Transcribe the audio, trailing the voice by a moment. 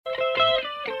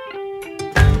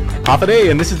Half a day,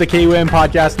 and this is the KUM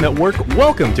Podcast Network.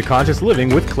 Welcome to Conscious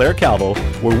Living with Clare Calvo,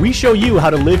 where we show you how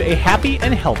to live a happy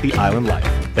and healthy island life.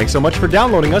 Thanks so much for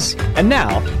downloading us. And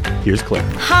now, here's Clare.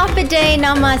 Half a day,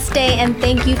 namaste, and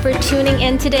thank you for tuning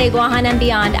in today, Guahan and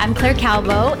Beyond. I'm Clare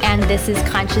Calvo, and this is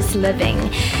Conscious Living.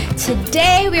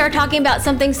 Today, we are talking about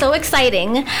something so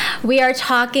exciting. We are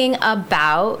talking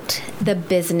about the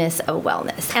business of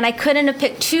wellness. And I couldn't have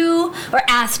picked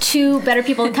asked two better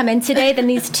people to come in today than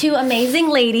these two amazing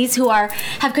ladies who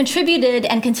have contributed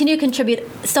and continue to contribute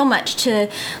so much to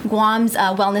Guam's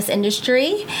wellness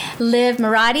industry. Liv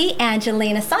Marati and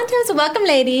Gilayna Santos. Welcome,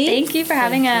 ladies. Thank you for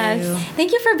having us.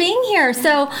 Thank you for being here.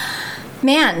 So,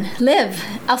 man, Liv,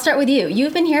 I'll start with you.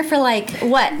 You've been here for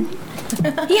what?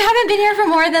 You haven't been here for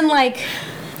more than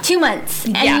 2 months,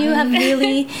 and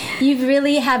you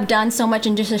really have done so much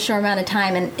in just a short amount of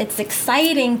time, and it's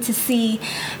exciting to see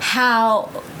how,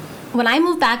 when I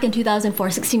moved back in 2004,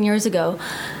 16 years ago,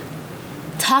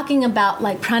 talking about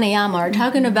pranayama or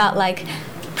talking about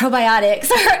probiotics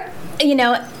or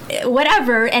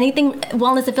whatever, anything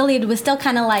wellness affiliated was still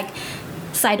kind of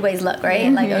sideways look, right?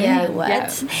 What?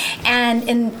 Yeah.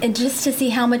 And just to see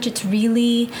how much it's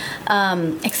really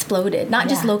exploded, not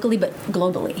just locally but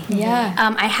globally. Yeah.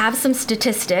 I have some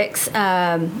statistics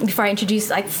before I introduce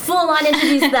them.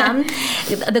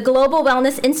 The Global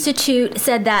Wellness Institute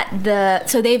said that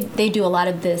they do a lot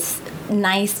of this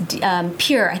nice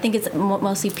peer, I think it's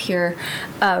mostly peer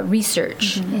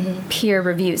research, peer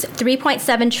reviews.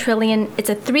 3.7 trillion. It's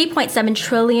a $3.7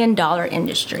 trillion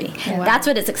industry. Wow. That's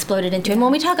what it's exploded into. And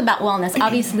when we talk about wellness,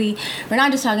 obviously we're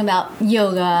not just talking about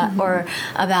yoga or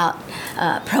about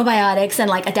probiotics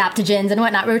and adaptogens and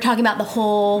whatnot. We're talking about the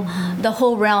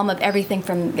whole realm of everything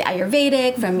from the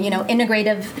Ayurvedic, from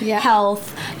integrative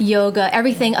health, yoga,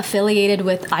 everything affiliated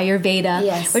with Ayurveda.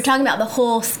 Yes. We're talking about the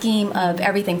whole scheme of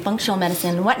everything, functional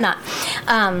medicine and whatnot.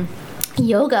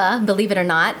 Yoga, believe it or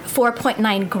not,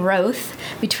 4.9 growth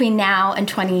between now and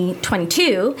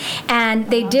 2022. And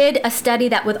they did a study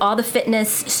that with all the fitness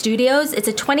studios, it's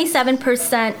a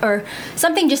 27% or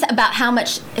something just about how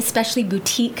much, especially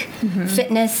boutique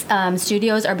fitness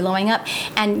studios are blowing up.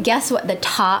 And guess what the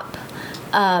top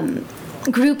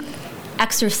group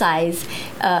exercise,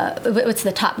 what's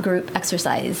the top group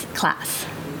exercise class?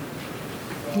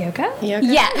 Yoga?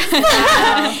 Yes.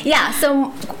 Wow. Yeah,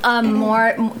 so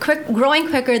growing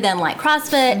quicker than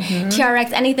CrossFit,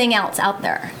 TRX, anything else out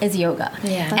there is yoga.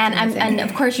 Yeah, and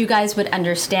of course you guys would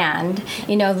understand,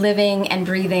 living and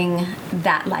breathing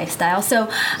that lifestyle. So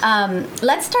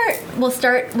we'll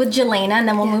start with Gilayna and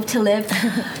then we'll move to Liv.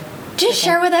 Just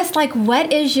share with us,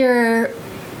 what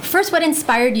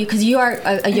inspired you? Because you are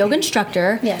a yoga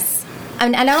instructor. Yes.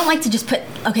 And I don't like to just put,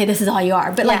 okay, this is all you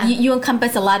are, but you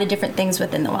encompass a lot of different things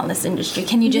within the wellness industry.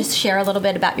 Can you just share a little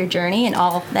bit about your journey and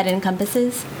all that it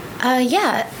encompasses?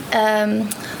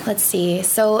 Let's see.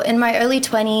 So in my early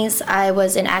 20s, I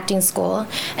was in acting school.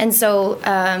 And so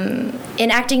in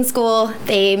acting school,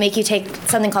 they make you take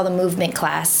something called a movement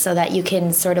class so that you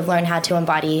can sort of learn how to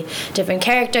embody different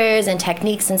characters and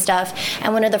techniques and stuff.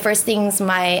 And one of the first things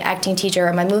my acting teacher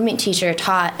or my movement teacher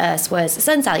taught us was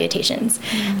sun salutations.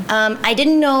 I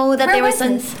didn't know that they were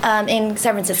suns in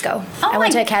San Francisco. I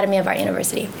went to Academy of Art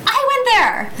University. I went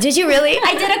there. Did you really?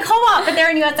 I did a co-op, but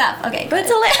they're in USF. Okay. But okay,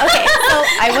 so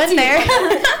I went there.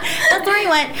 That's where I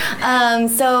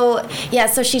went.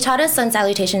 So she taught us sun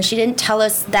salutations. She didn't tell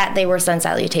us that they were sun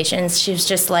salutations. She was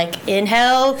just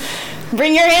inhale,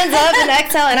 bring your hands up, and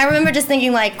exhale. And I remember just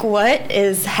thinking, what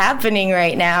is happening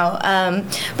right now?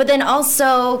 But then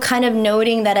also kind of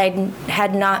noting that I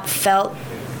had not felt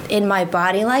in my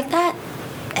body like that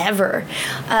ever.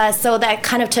 So that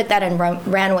kind of took that and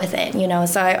ran with it,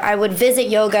 So I would visit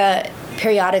yoga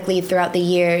periodically throughout the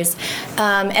years.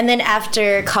 And then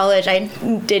after college, I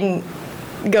didn't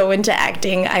go into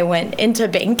acting. I went into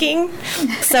banking.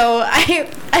 So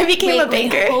I became a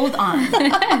banker. Hold on.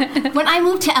 When I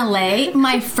moved to LA,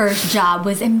 my first job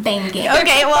was in banking.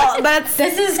 Okay, well,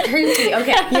 this is crazy.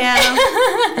 Okay. Yeah.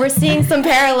 We're seeing some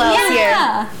parallels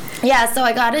here. Yeah, so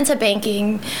I got into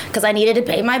banking because I needed to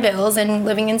pay my bills, and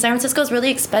living in San Francisco is really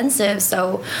expensive.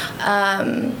 So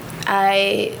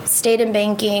I stayed in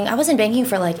banking. I was in banking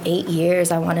for 8 years,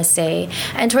 I want to say.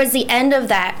 And towards the end of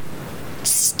that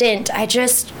stint, I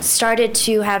just started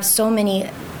to have so many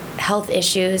health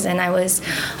issues, and I was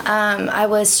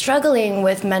struggling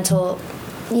with mental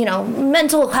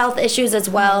health issues as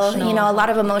well. A lot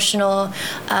of emotional,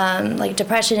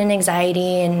 depression and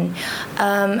anxiety, and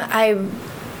I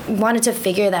wanted to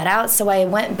figure that out, so I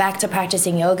went back to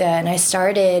practicing yoga, and I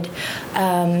started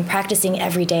practicing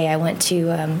every day. I went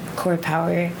to core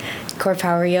power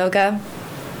yoga,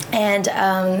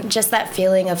 And just that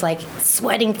feeling of like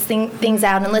sweating things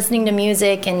out and listening to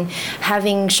music and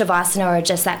having shavasana, or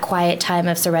just that quiet time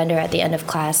of surrender at the end of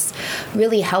class,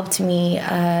 really helped me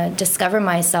discover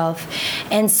myself.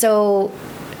 And so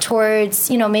towards,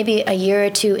 maybe a year or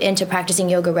two into practicing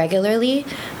yoga regularly,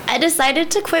 I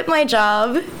decided to quit my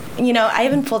job. I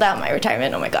even pulled out my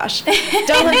retirement. Oh my gosh. You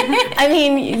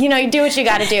do what you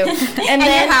got to do. And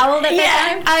then, you're how old at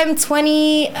that time? I'm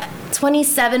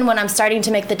 27 when I'm starting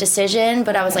to make the decision,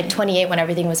 but I was like 28 when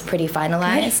everything was pretty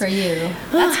finalized. Good for you.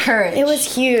 That's courage. It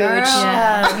was huge.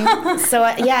 Yeah.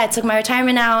 I took my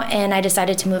retirement out and I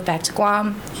decided to move back to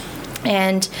Guam.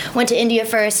 And went to India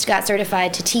first, got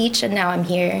certified to teach, and now I'm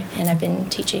here and I've been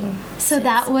teaching. So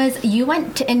you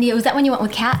went to India. Was that when you went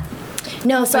with Kat?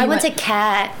 No, so I went to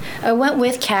Kat. I went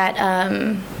with Kat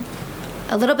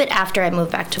a little bit after I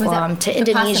moved back to Guam, to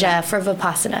Indonesia for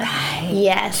Vipassana. Right.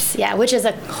 Yes, which is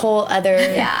a whole other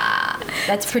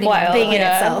that's pretty wild thing in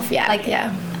Yeah. itself.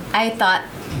 Yeah, I thought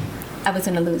I was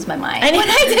going to lose my mind when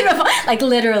I did Vipassana. Like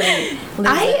literally.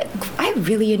 I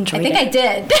really enjoyed it. I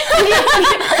did.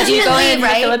 Did you go in the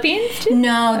Philippines too?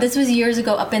 No, this was years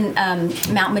ago up in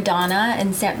Mount Madonna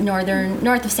in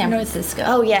north of San Francisco.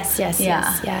 Oh, yes.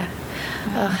 Yeah.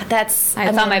 That's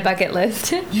It's on my bucket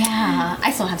list. Yeah,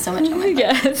 I still have so much on my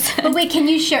Yes. But wait, can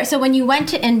you share? So when you went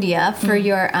to India for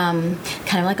your kind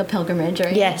of like a pilgrimage,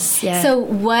 right? Yes, yeah. So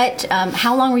what?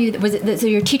 How long were you? Was it? So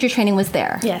your teacher training was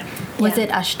there? Yeah. Was it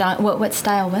Ashtanga? What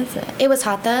style was it? It was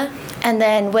Hatha, and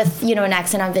then with an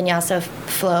accent on Vinyasa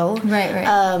flow.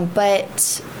 Right.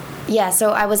 But yeah,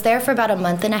 so I was there for about a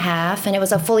month and a half, and it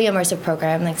was a fully immersive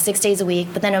program, like 6 days a week.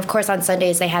 But then, of course, on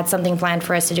Sundays they had something planned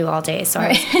for us to do all day. So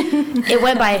it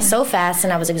went by so fast,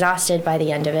 and I was exhausted by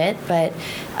the end of it. But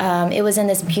it was in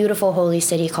this beautiful holy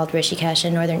city called Rishikesh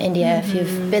in northern India. If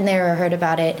you've been there or heard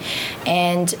about it,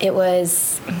 and it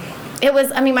was.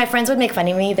 My friends would make fun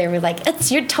of me. They were like,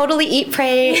 you're totally eat,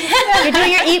 pray. You're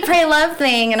doing your eat, pray, love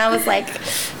thing. And I was like,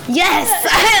 yes,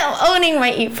 I'm owning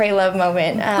my eat, pray, love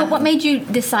moment. But what made you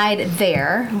decide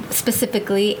there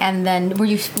specifically? And then were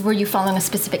you following a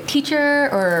specific teacher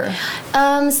or?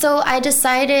 So I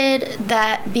decided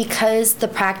that because the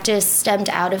practice stemmed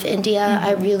out of India,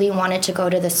 I really wanted to go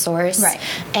to the source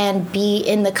and be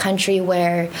in the country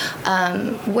where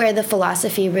the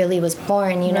philosophy really was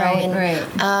born,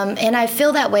 And I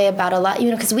feel that way about a lot,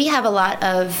 because we have a lot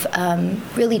of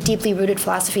really deeply rooted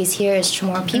philosophies here as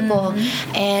Chamorro people.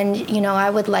 And, I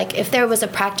would like, if there was a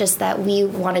practice that we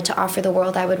wanted to offer the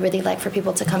world, I would really like for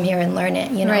people to come here and learn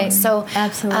it, Right. So,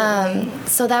 absolutely.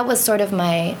 So that was sort of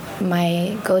my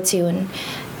go-to. And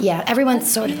yeah, everyone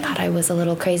sort of thought I was a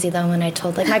little crazy though when I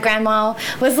told, like, my grandma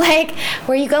was like,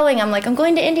 where are you going? I'm like, I'm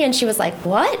going to India. And she was like,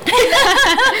 what?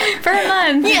 For a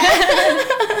month.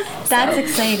 That's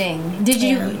exciting. Did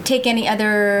you take any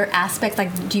other aspects?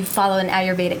 Like, do you follow an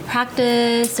Ayurvedic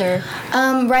practice or?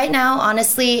 Right now,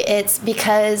 honestly, it's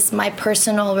because my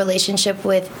personal relationship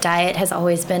with diet has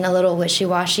always been a little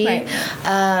wishy-washy. Right.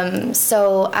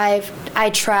 So I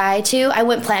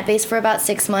went plant-based for about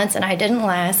 6 months and I didn't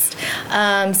last.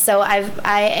 So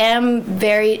I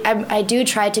do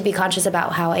try to be conscious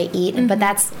about how I eat, but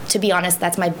to be honest,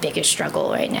 that's my biggest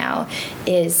struggle right now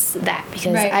is that,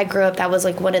 because I grew up, that was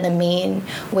like one of the main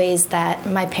ways that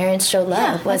my parents showed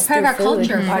love was part through of our food,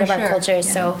 culture, part of for our sure. culture. Yeah.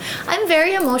 So I'm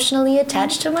very emotionally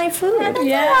attached to my food. That's all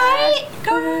right.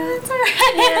 That's all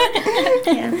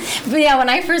right. But yeah, when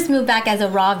I first moved back as a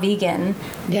raw vegan,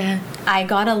 I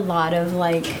got a lot of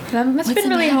like. That must have been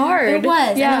really hard. It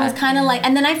was. Yeah. And it was kind of like,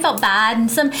 and then I felt bad, and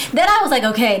then I was like,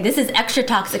 okay, this is extra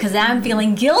toxic because I'm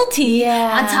feeling guilty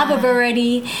on top of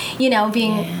already,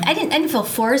 being. I didn't feel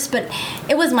forced, but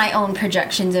it was my own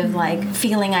projections of like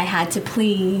feeling I had to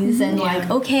please and like,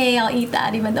 okay, I'll eat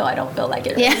that even though I don't feel like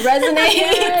it really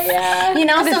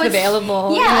resonates. So it's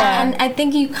available. And I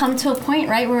think you come to a point,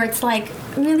 right, where it's like,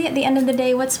 really at the end of the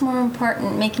day, what's more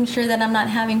important? Making sure that I'm not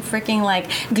having freaking like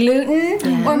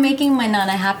gluten or making my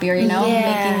nana happier,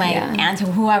 making my aunt or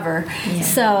whoever.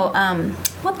 So,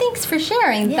 well, thanks for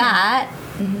sharing that.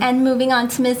 And moving on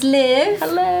to Ms. Liv.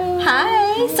 Hello.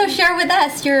 Hi. So share with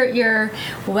us your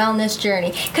wellness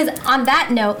journey. Because on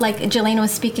that note, like Gilayna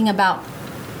was speaking about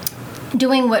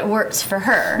doing what works for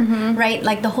her, right?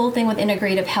 Like the whole thing with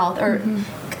integrative health and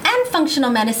functional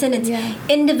medicine. It's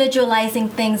individualizing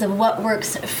things of what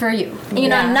works for you. You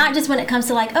know, not just when it comes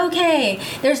to like, okay,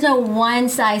 there's no one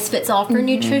size fits all for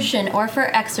nutrition or for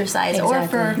exercise or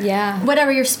for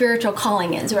whatever your spiritual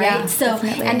calling is, right? Yeah, so,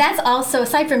 definitely. and that's also,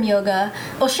 aside from yoga,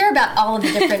 we'll share about all of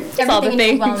the different, everything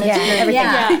in your wellness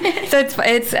journey. So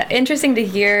it's interesting to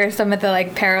hear some of the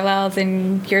like parallels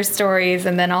in your stories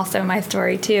and then also my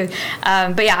story too.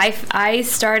 But yeah, I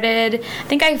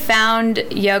think I found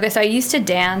yoga. So I used to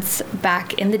dance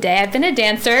back in the day. I've been a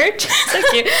dancer, just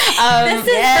like you,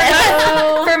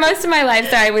 for most of my life.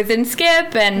 So I was in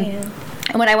skip and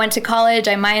when I went to college,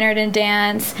 I minored in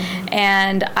dance,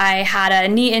 and I had a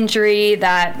knee injury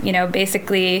that, you know,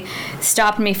 basically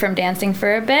stopped me from dancing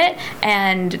for a bit.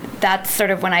 And that's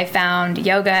sort of when I found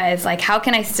yoga as like, how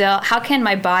can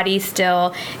my body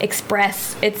still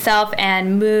express itself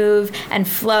and move and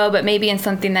flow, but maybe in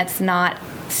something that's not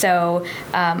so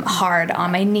hard on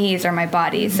my knees or my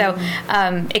body. So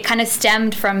it kind of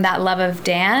stemmed from that love of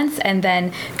dance and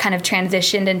then kind of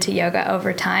transitioned into yoga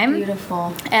over time.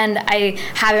 Beautiful. And I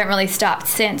haven't really stopped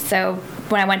since. So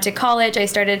when I went to college, I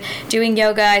started doing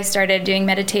yoga, I started doing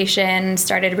meditation,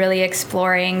 started really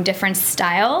exploring different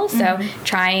styles. So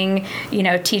trying, you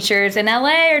know, teachers in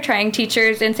LA or trying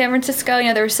teachers in San Francisco. You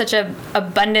know, there was such an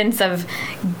abundance of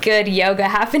good yoga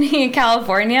happening in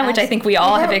California, which I think we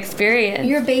all have experienced.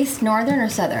 You're based Northern or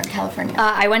Southern California?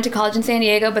 I went to college in San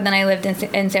Diego, but then I lived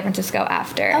in San Francisco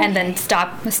after, and then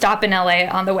stop in LA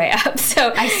on the way up.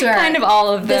 So I swear, kind of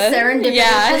all of the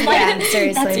serendipity.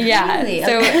 Seriously. Crazy.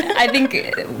 So I think,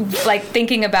 like,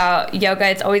 thinking about yoga,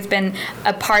 it's always been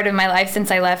a part of my life since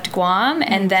I left Guam,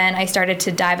 and then I started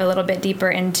to dive a little bit deeper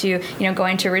into, you know,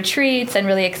 going to retreats and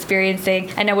really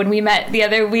experiencing. I know when we met the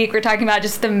other week, we're talking about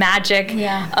just the magic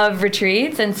of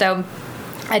retreats, and so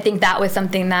I think that was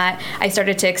something that I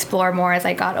started to explore more as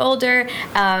I got older.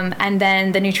 And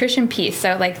then the nutrition piece.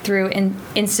 So like through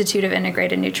Institute of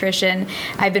Integrated Nutrition,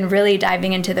 I've been really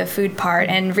diving into the food part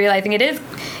and realizing it is,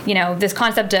 you know, this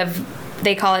concept of,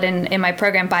 they call it in my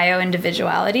program,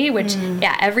 bio-individuality, which,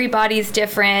 everybody's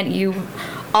different.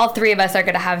 All three of us are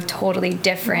going to have totally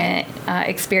different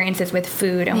experiences with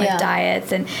food and with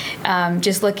diets, and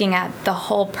just looking at the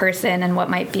whole person and what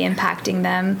might be impacting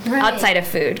them outside of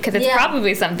food, because it's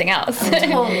probably something else.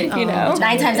 Totally. You know, 9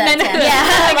 times out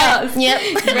of 10.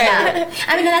 Right.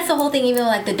 I mean, that's the whole thing, even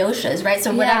like the doshas, right?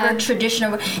 So whatever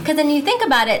traditional, because then you think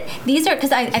about it, these are,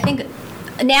 because I think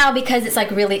now, because it's like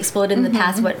really exploded in the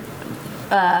past,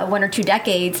 1 or 2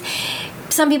 decades,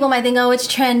 some people might think, oh, it's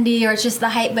trendy or it's just the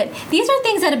hype, but these are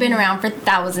things that have been around for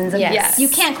thousands of years. You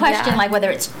can't question like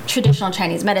whether it's traditional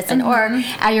Chinese medicine or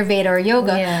Ayurveda or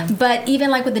yoga, but even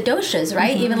like with the doshas,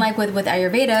 right? Even like with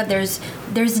Ayurveda,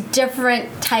 there's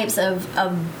different types of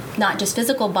not just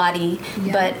physical body,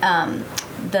 but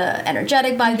the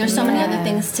energetic body. There's so many other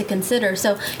things to consider.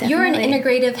 So you're an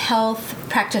integrative health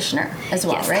practitioner as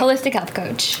well, right? Holistic health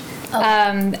coach.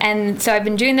 And so I've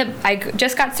been doing I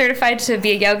just got certified to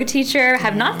be a yoga teacher.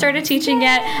 Have not started teaching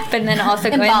yet, but then also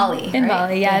in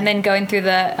Bali, and then going through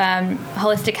the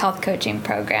holistic health coaching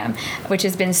program, which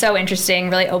has been so interesting.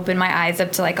 Really opened my eyes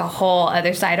up to like a whole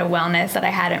other side of wellness that I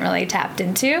hadn't really tapped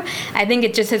into. I think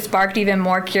it just has sparked even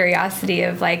more curiosity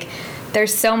of like,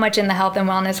 there's so much in the health and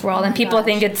wellness world, and people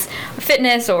think it's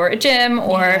fitness or a gym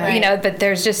or, you know, but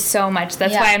there's just so much.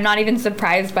 That's why I'm not even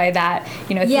surprised by that,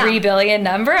 3 billion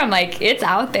number. I'm like, it's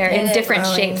out there in different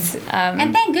shapes.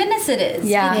 And thank goodness it is.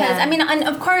 Because, I mean, and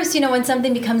of course, when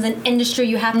something becomes an industry,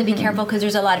 you have to be careful because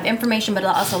there's a lot of information, but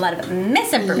also a lot of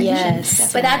misinformation.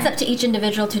 Yes. But that's up to each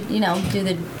individual to, do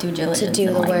the due diligence. To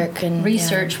do the work and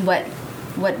research what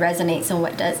resonates and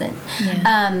what doesn't.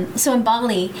 So in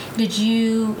Bali, did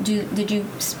you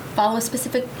follow a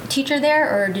specific teacher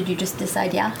there, or did you just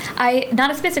decide?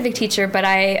 Not a specific teacher, but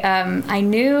I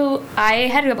knew I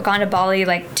had gone to Bali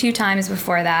like 2 times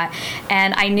before that,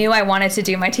 and I knew I wanted to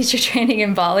do my teacher training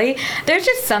in Bali. There's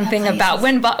just something about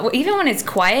even when it's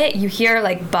quiet, you hear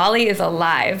like Bali is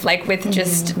alive, like with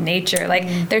just nature.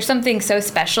 Like there's something so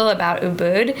special about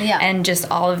Ubud and just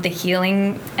all of the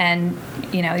healing and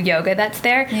yoga that's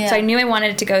there. So I knew I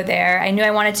wanted to go there. I knew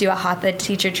I wanted to do a hatha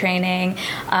teacher training,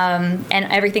 and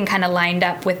everything kind of lined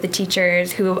up with the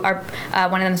teachers who are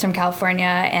one of them's from California,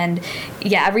 and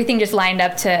everything just lined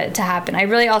up to happen. I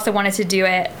really also wanted to do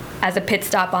it as a pit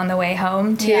stop on the way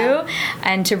home too,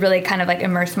 and to really kind of like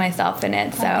immerse myself in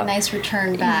it. So a nice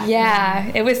return back.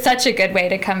 It was such a good way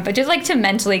to come, but just like to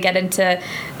mentally get into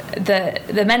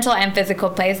the mental and physical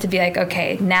place to be like,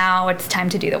 okay, now it's time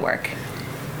to do the work.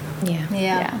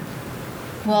 Yeah.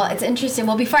 Well, it's interesting.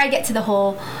 Well, before I get to the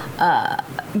whole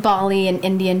Bali and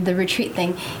Indian, the retreat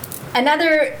thing,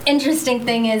 another interesting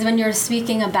thing is when you're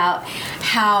speaking about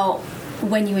how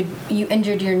when you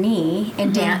injured your knee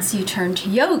in dance, you turned to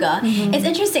yoga. It's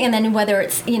interesting, and then whether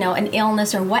it's an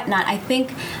illness or whatnot, I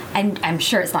think, and I'm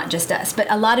sure it's not just us, but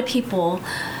a lot of people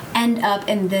end up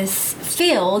in this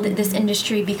field, this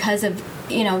industry, because of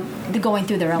going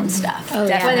through their own stuff.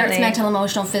 Whether it's mental,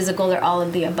 emotional, physical, or all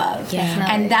of the above.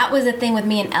 And that was the thing with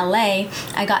me in LA.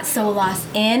 I got so lost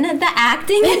in the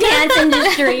acting and dance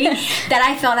industry that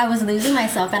I felt I was losing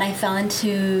myself, and I fell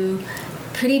into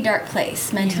pretty dark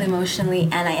place mentally, emotionally,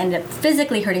 and I ended up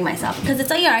physically hurting myself because it's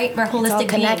like, all right, we're holistic it's all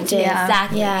connected. beings.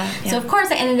 Exactly. So of course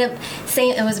I ended up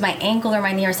saying it was my ankle or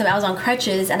my knee or something. I was on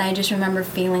crutches, and I just remember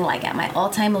feeling like at my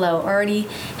all-time low, already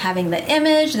having the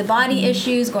image, the body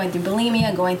issues, going through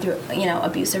bulimia, going through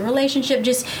abusive relationship,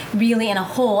 just really in a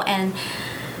hole, and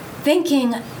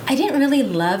thinking I didn't really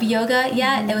love yoga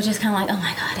yet. It was just kind of like, oh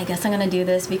my God, I guess I'm going to do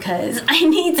this because I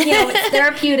need to, it's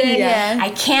therapeutic.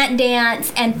 I can't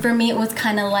dance. And for me, it was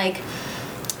kind of like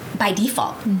by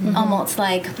default, almost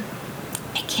like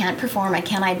I can't perform, I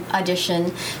can't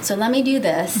audition, so let me do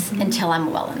this until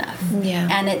I'm well enough.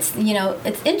 And it's,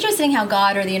 it's interesting how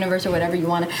God or the universe or whatever you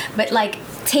want to, but like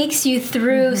takes you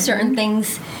through certain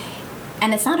things.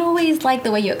 And it's not always like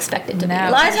the way you expect it to be. A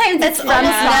lot of times it's almost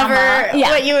never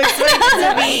what you expect it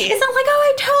to be. It's not like, oh,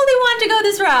 I totally want to go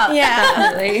this route.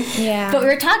 Definitely. But we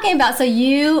were talking about, so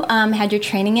you had your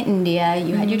training in India,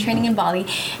 you had your training in Bali,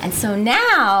 and so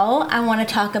now I want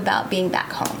to talk about being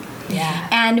back home.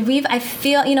 And I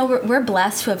feel, we're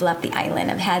blessed to have left the island.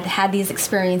 I've had these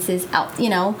experiences out,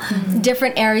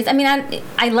 different areas. I mean,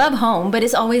 I love home, but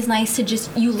it's always nice to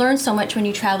you learn so much when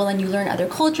you travel, and you learn other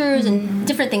cultures and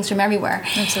different things from everywhere.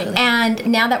 Absolutely. And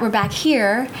now that we're back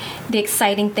here, the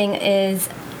exciting thing is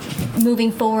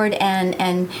moving forward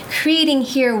and creating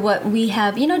here what we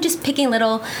have, just picking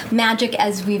little magic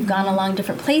as we've gone along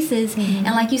different places. And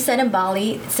like you said, in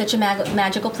Bali, it's such a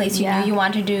magical place. You knew you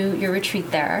wanted to do your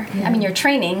retreat there. I mean, your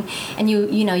training, and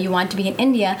you want to be in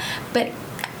India. But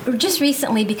just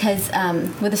recently, because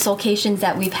with the soulcations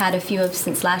that we've had a few of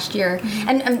since last year,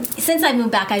 and since I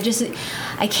moved back,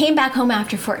 I came back home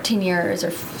after 14 years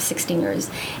or 16 years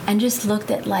and just looked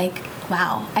at like,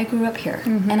 wow, I grew up here,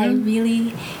 and I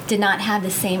really did not have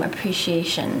the same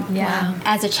appreciation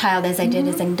as a child as I did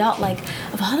as an adult. Like,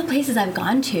 of all the places I've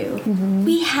gone to,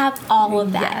 we have all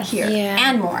of that here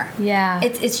and more.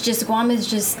 It's just, Guam is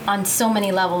just on so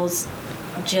many levels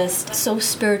just so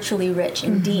spiritually rich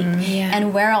and deep.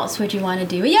 And where else would you want to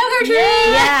do a yoga retreat?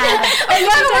 Or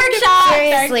yoga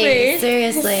workshop?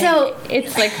 Seriously. So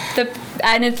it's like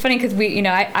and it's funny because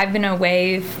I've been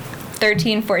away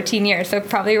 13, 14 years, so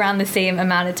probably around the same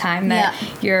amount of time that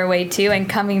you're away too. And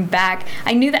coming back,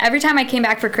 I knew that every time I came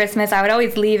back for Christmas, I would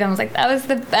always leave and was like, that was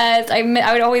the best. I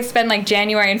would always spend like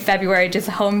January and February just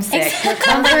homesick.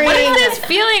 I'm like, what is this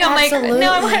feeling? I'm like,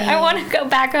 no, I want to go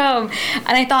back home.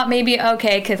 And I thought maybe,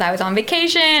 okay, because I was on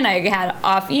vacation, I had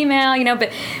off email,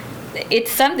 but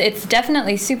it's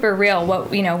definitely super real. What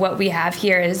we have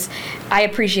here is, I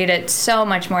appreciate it so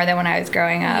much more than when I was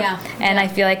growing up. And I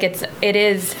feel like it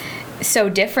is so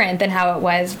different than how it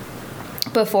was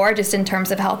before, just in terms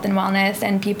of health and wellness,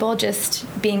 and people just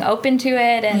being open to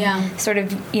it, and sort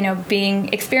of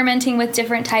experimenting with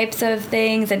different types of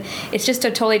things, and it's just a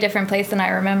totally different place than I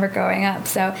remember growing up.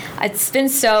 So it's been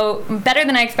so better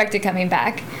than I expected coming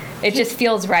back. It just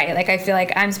feels right. Like I feel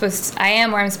like I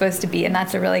am where I'm supposed to be, and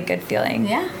that's a really good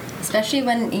feeling. Especially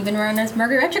when even we're on this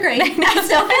Mercury retrograde. I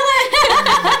still feel it.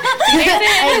 Again,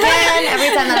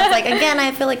 every time I was like,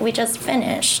 I feel like we just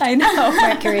finished. I know.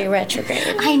 Mercury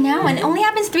retrograde. I know, and it only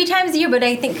happens 3 times a year, but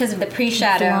I think because of the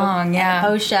pre-shadow and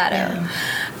post-shadow.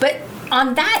 But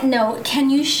on that note, can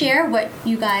you share what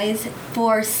you guys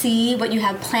foresee, what you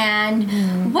have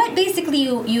planned, what basically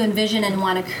you envision and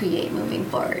want to create moving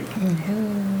forward?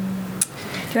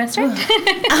 Do you want to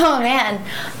start? Oh, man.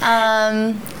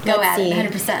 Go at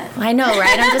it, 100%. I know,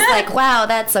 right? I'm just like, wow,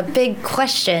 that's a big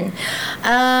question.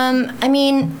 I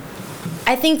mean,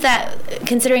 I think that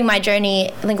considering my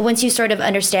journey, like once you sort of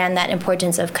understand that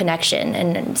importance of connection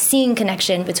and seeing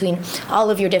connection between all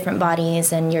of your different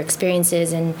bodies and your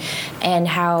experiences and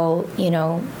how,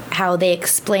 how they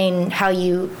explain how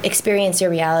you experience your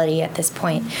reality at this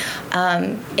point,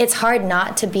 it's hard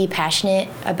not to be passionate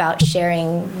about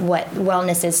sharing what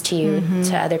wellness is to you,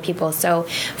 to other people. So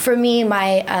for me,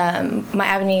 my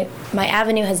avenue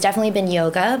has definitely been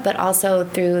yoga, but also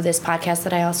through this podcast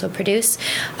that I also produce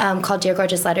called Dear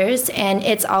Gorgeous Letters. And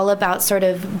it's all about sort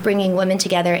of bringing women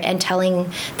together and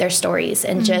telling their stories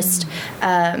and just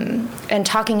and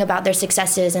talking about their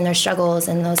successes and their struggles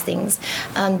and those things.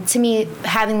 To me,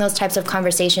 having those types of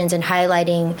conversations and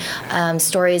highlighting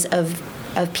stories of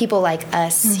people like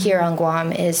us here on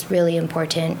Guam is really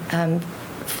important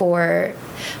for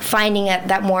finding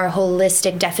that more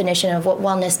holistic definition of what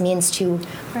wellness means to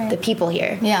the people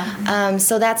here. Yeah.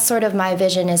 So that's sort of my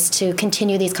vision, is to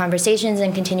continue these conversations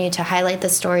and continue to highlight the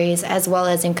stories, as well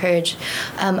as encourage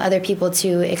other people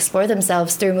to explore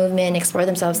themselves through movement, explore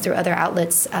themselves through other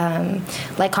outlets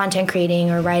like content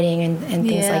creating or writing and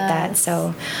things like that.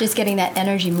 So just getting that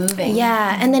energy moving.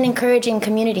 Yeah, and then encouraging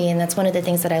community, and that's one of the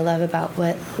things that I love about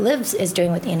what Liv is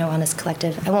doing with Ina Wellness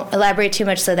Collective. I won't elaborate too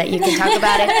much so that you can talk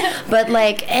about it, but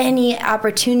like any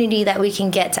opportunity that we can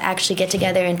get to actually get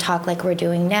together and talk like we're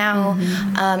doing now,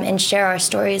 and share our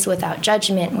stories without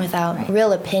judgment, without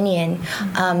real opinion,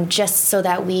 just so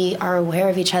that we are aware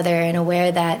of each other and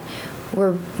aware that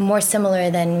we're more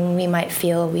similar than we might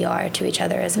feel we are to each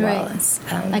other as well.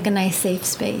 Like a nice safe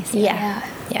space. Yeah.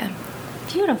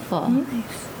 Beautiful.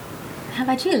 Nice. How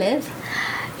about you, Liv?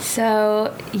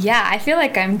 So, yeah, I feel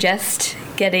like I'm just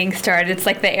getting started. It's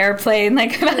like the airplane,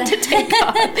 like about to take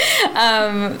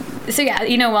off. So yeah,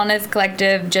 Wellness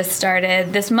Collective just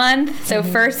started this month. So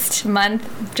first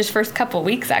couple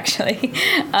weeks actually.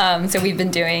 So we've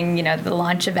been doing, the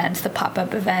launch events, the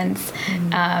pop-up events.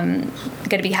 Going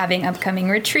to be having upcoming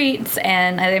retreats,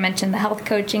 and as I mentioned, the health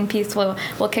coaching piece will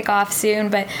kick off soon.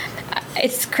 But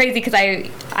it's crazy because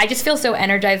I just feel so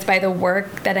energized by the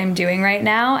work that I'm doing right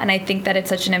now, and I think that it's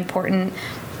such an important.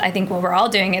 I think what we're all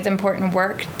doing is important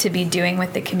work to be doing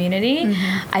with the community.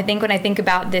 I think when I think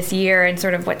about this year and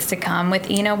sort of what's to come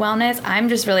with Ina Wellness, I'm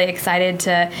just really excited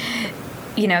to,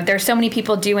 there's so many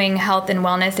people doing health and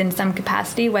wellness in some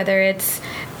capacity, whether it's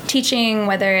teaching,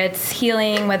 whether it's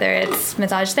healing, whether it's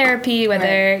massage therapy,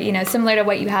 whether, similar to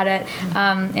what you had at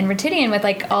in Retidian with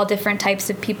like all different types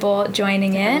of people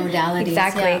joining in. Modalities.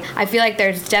 Exactly. Yeah. I feel like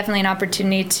there's definitely an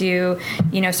opportunity to,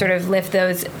 sort of lift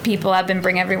those people up and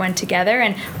bring everyone together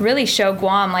and really show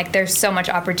Guam like there's so much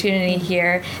opportunity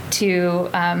here to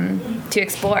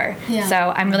explore. Yeah. So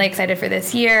I'm really excited for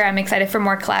this year. I'm excited for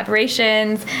more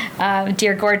collaborations,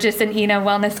 Dear Gorgeous and Ina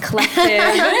Wellness Collective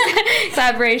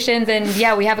collaborations. And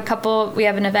yeah, we have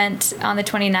an event on the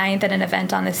 29th and an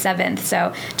event on the 7th.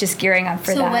 So just gearing up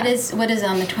for that. So what is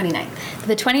on the 29th?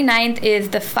 The 29th is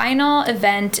the final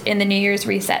event in the New Year's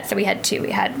reset. So we had two.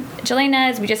 We had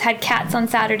Gilayna's, we just had Cats on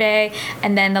Saturday,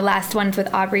 and then the last one's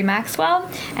with Aubrey Maxwell.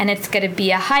 And it's going to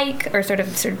be a hike or sort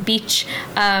of beach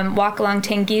walk along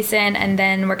Tangisen, and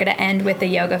then we're going to end with a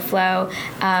yoga flow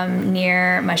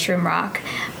near Mushroom Rock.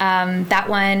 That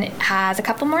one has a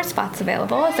couple more spots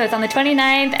available. So it's on the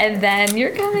 29th, and then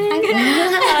you're coming.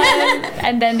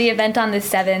 And then the event on the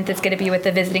 7th is going to be with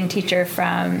a visiting teacher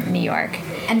from New York.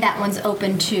 And that one's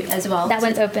open too as well? That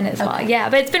one's open as well, yeah.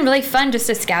 But it's been really fun just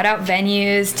to scout out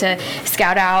venues, to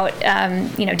scout out,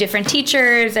 different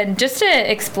teachers, and just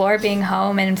to explore being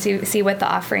home and see what the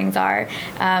offerings are.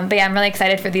 But yeah, I'm really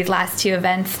excited for these last two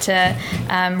events to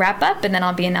wrap up, and then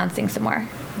I'll be announcing some more.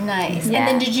 Nice. Yeah. And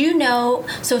then did you know,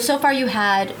 so far you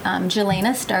had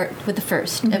Gilayna start with the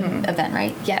first event,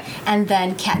 right? Yep. And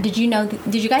then Kat, did you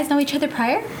guys know each other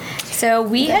prior? So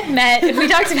we had met, we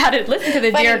talked about it, listen to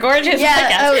the Dear Gorgeous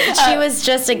podcast. She was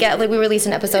just a guest, we released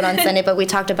an episode on Sunday, but we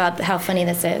talked about how funny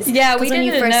this is. Yeah, we didn't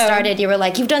know. When you first started, you were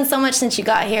like, you've done so much since you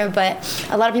got here, but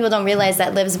a lot of people don't realize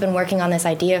that Liv's been working on this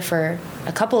idea for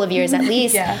a couple of years at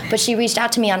least. Yeah. But she reached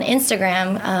out to me on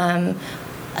Instagram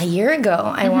a year ago,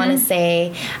 I want to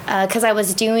say, because I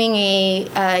was doing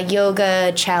a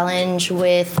yoga challenge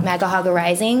with Magahaga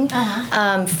Rising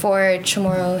for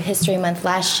Chamorro History Month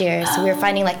last year. So we were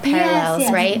finding like parallels,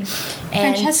 right?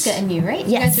 And Francesca and you, right?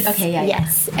 Yes.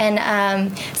 Yes.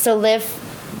 And so Liv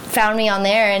found me on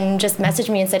there and just messaged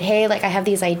me and said, hey, like I have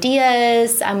these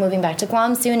ideas. I'm moving back to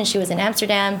Guam soon, and she was in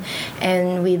Amsterdam,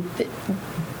 and we've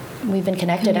been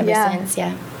connected ever since.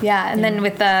 Yeah. And then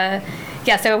with the.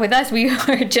 Yeah, so with us, we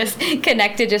were just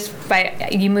connected just by,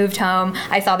 you moved home.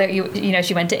 I saw that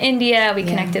she went to India. We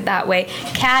connected that way.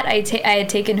 Kat, I had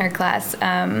taken her class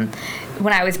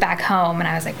when I was back home, and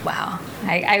I was like, wow.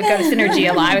 I go to Synergy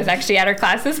a lot. I was actually at her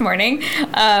class this morning.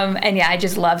 And yeah, I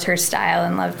just loved her style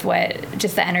and loved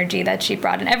just the energy that she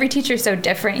brought. And every teacher is so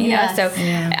different, you know? So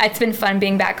it's been fun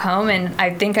being back home. And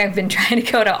I think I've been trying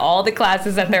to go to all the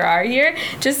classes that there are here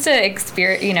just to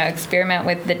experiment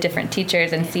with the different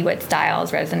teachers and see what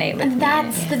styles resonate with me. And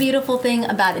that's the beautiful thing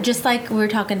about it. Just like we were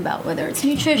talking about whether it's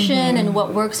nutrition and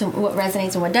what works and what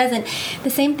resonates and what doesn't.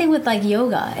 The same thing with like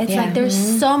yoga. It's like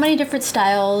there's so many different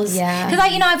lifestyles. Yeah.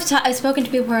 Because I've spoken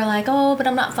to people who are like, oh, but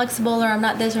I'm not flexible, or I'm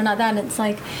not this or not that, and it's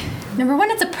like, number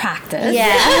one, it's a practice.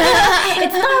 Yeah.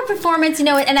 It's not a performance, and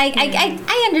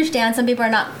I understand some people are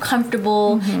not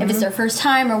comfortable if it's their first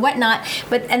time or whatnot,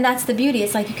 and that's the beauty.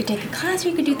 It's like you could take a class or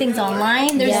you could do things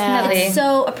online. It's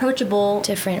so approachable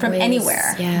from ways.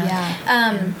 Anywhere.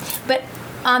 Yeah. But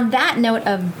on that note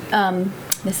of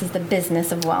this is the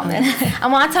business of wellness, I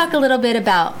want to talk a little bit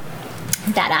about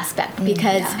that aspect,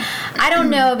 because I don't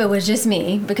know if it was just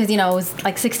me, because it was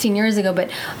like 16 years ago,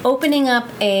 but opening up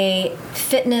a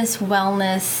fitness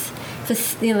wellness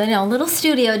little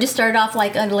studio just started off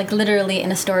like literally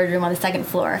in a storage room on the second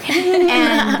floor.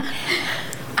 And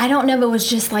I don't know if it was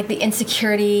just like the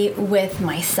insecurity with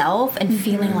myself and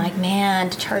feeling like, man,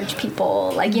 to charge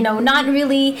people, like,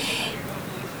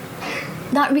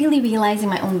 not really realizing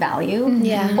my own value.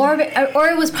 Yeah. Or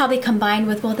it was probably combined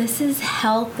with, well, this is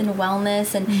health and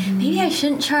wellness, and maybe I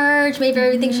shouldn't charge. Maybe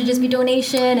everything should just be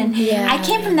donation. And I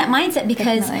came from that mindset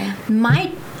because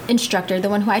my instructor, the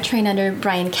one who I trained under,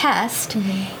 Brian Kest,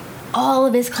 all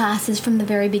of his classes from the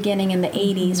very beginning in the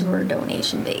 80s were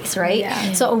donation based, right?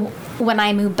 Yeah. So when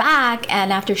I moved back,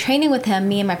 and after training with him,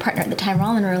 me and my partner at the time,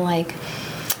 Roland, were like,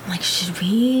 should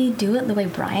we do it the way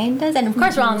Brian does? And of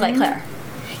course, Roland's like, Claire,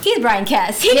 he's Brian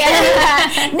Kest.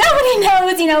 Nobody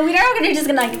knows, we're not just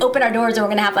going to like open our doors and we're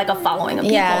going to have like a following of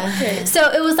people. Yeah.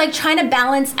 So it was like trying to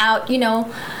balance out,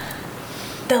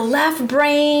 the left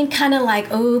brain kind of like,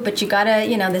 oh, but you gotta,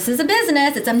 this is a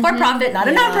business. It's a for-profit, not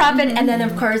a non-profit. And then,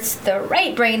 of course, the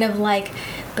right brain of like,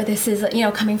 but this is,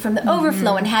 coming from the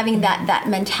overflow and having that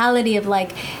mentality of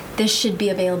like, this should be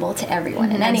available to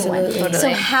everyone and anyone. Absolutely. So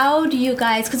how do you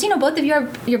guys, because, both of you are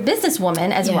you're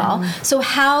businesswomen as well. So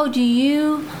how do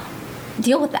you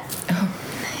deal with that?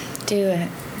 Do it.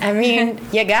 I mean,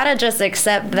 you gotta just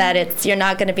accept that you're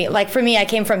not gonna be, like, for me, I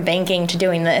came from banking to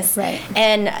doing this. Right.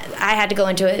 And I had to go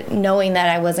into it knowing that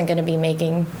I wasn't gonna be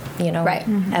making,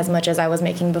 as much as I was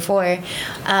making before.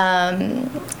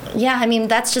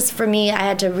 That's just, for me, I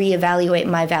had to reevaluate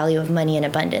my value of money and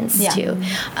abundance too.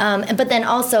 But then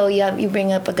also you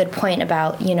bring up a good point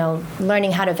about,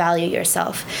 learning how to value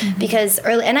yourself, because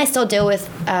early, and I still deal with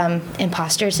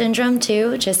imposter syndrome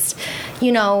too, just,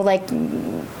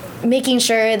 making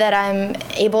sure that I'm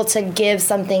able to give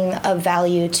something of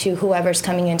value to whoever's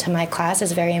coming into my class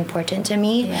is very important to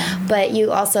me. Yeah. But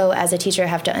you also, as a teacher,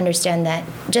 have to understand that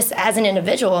just as an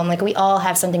individual, we all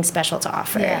have something special to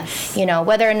offer. Yes.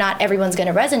 Whether or not everyone's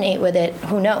going to resonate with it,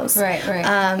 who knows? Right.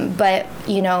 But,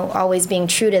 always being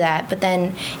true to that. But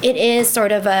then it is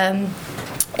sort of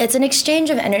it's an exchange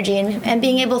of energy, and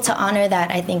being able to honor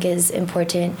that, I think, is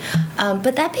important.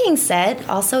 But that being said,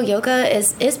 also yoga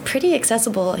is pretty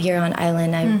accessible here on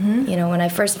island. When I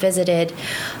first visited,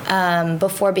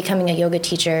 before becoming a yoga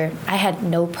teacher, I had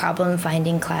no problem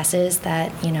finding classes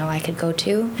that I could go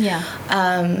to. Yeah.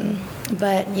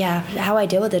 But how I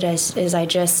deal with it is I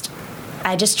just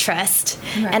trust,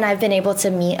 and I've been able to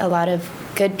meet a lot of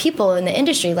good people in the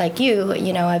industry like you.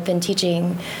 I've been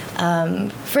teaching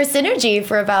for Synergy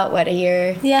for about a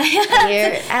year? A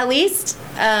year at least.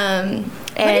 When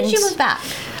did you move back?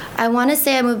 I want to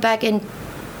say I moved back in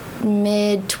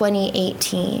mid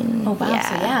 2018. Oh wow! Yeah.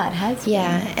 So it has been.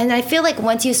 Yeah, and I feel like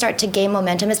once you start to gain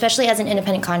momentum, especially as an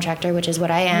independent contractor, which is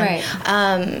what I am.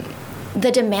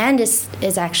 The demand is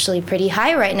actually pretty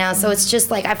high right now, so it's just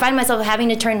like I find myself having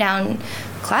to turn down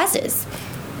classes.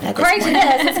 According to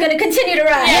this, it's going to continue to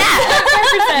rise.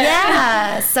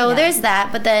 Yeah. So there's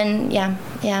that, but then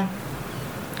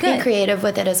being creative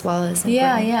with it as well is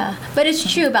important. Yeah. But it's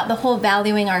true about the whole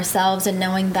valuing ourselves and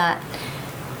knowing that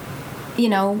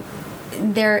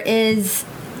there is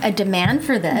a demand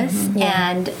for this,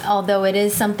 and although it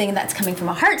is something that's coming from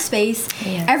a heart space,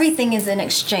 everything is an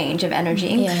exchange of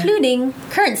energy, including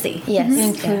currency,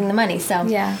 including the money. So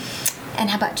And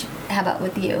how about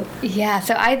with you? Yeah,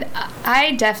 so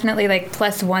I definitely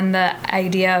plus one the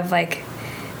idea of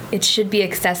it should be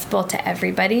accessible to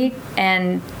everybody,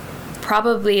 and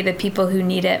probably the people who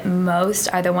need it most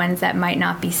are the ones that might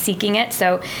not be seeking it.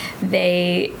 So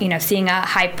they, seeing a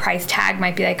high price tag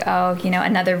might be like, oh,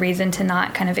 another reason to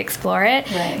not kind of explore it.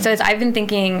 Right. So as I've been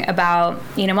thinking about,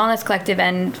 Wellness Collective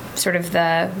and sort of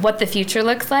what the future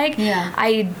looks like,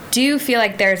 I do feel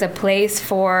like there's a place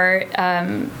for,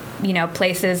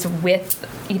 places with,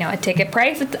 a ticket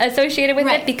price associated with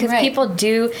it, because people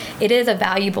it is a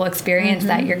valuable experience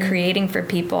that you're creating for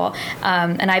people.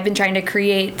 And I've been trying to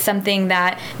create something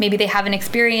that maybe they haven't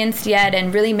experienced yet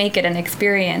and really make it an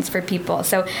experience for people.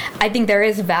 So I think there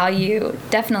is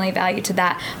definitely value to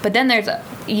that. But then there's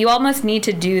you almost need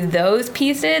to do those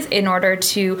pieces in order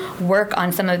to work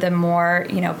on some of the more,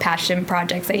 passion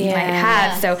projects that you might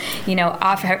have. So,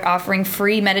 offering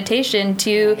free meditation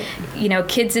to,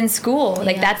 kids in school,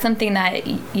 like that's something that,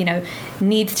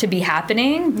 needs to be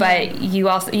happening, but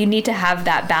you need to have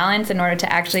that balance in order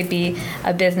to actually be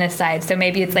a business side. So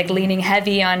maybe it's like leaning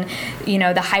heavy on,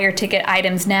 the higher ticket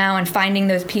items now and finding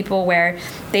those people where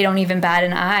they don't even bat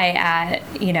an eye at,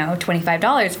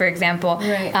 $25, for example,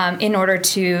 in order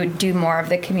to do more of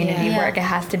the community work. It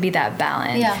has to be that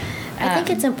balance. Yeah. I think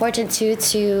it's important too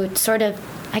to sort of,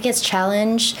 I guess,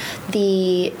 challenge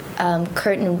the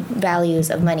current values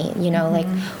of money. Like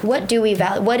what do we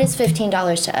value? What is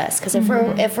 $15 to us? Because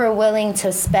if we're willing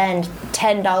to spend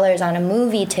 $10 on a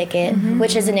movie ticket,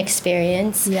 which is an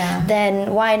experience,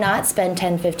 then why not spend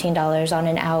 $10-15 on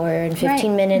an hour and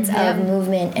 15 minutes of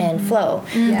movement and flow?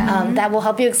 That will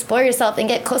help you explore yourself and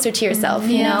get closer to yourself.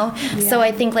 So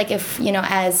I think like if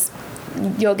as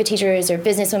yoga teachers or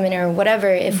businesswomen or whatever,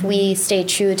 if we stay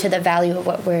true to the value of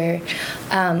what we're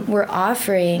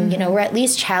offering, we're at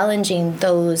least challenging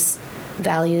those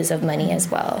values of money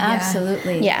as well.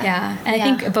 Absolutely. Yeah. And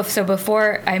I think so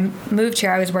before I moved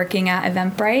here, I was working at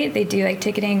Eventbrite. They do like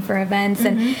ticketing for events,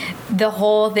 and the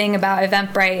whole thing about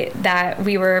Eventbrite that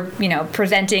we were,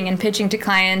 presenting and pitching to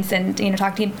clients and,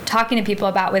 talking to people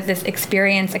about was this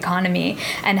experience economy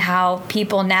and how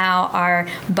people now are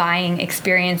buying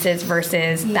experiences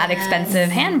versus that expensive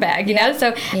handbag,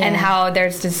 so, and how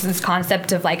there's this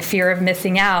concept of like fear of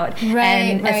missing out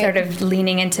and sort of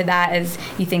leaning into that as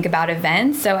you think about events.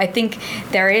 So I think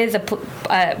there is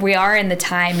we are in the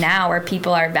time now where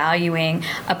people are valuing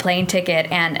a plane ticket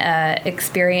and a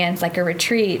experience like a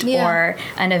retreat or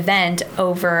an event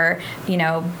over,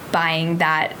 buying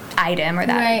that item or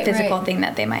that physical thing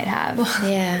that they might have.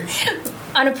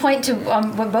 On a point to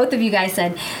what both of you guys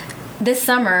said, this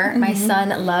summer, my son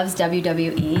loves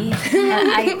WWE.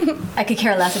 And I could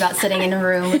care less about sitting in a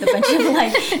room with a bunch of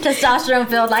like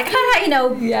testosterone-filled, like,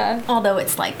 although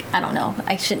it's like, I don't know,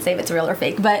 I shouldn't say if it's real or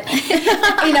fake, but,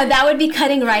 that would be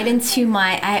cutting right into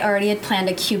I already had planned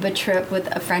a Cuba trip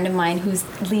with a friend of mine who's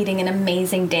leading an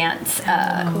amazing dance,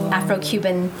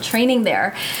 Afro-Cuban training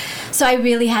there. So I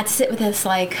really had to sit with this,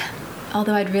 like,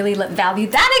 although I'd really value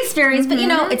that experience, but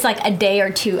it's like a day or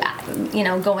two,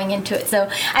 going into it. So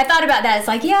I thought about that. It's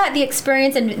like, the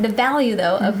experience and the value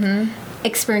though of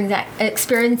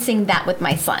experiencing that with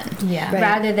my son,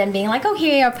 rather than being like, oh,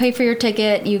 here, I'll pay for your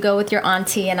ticket. You go with your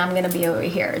auntie, and I'm going to be over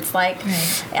here. It's like,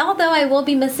 although I will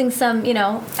be missing some,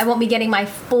 I won't be getting my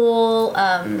full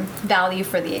value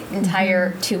for the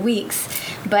entire 2 weeks,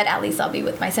 but at least I'll be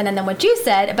with my son. And then what you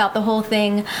said about the whole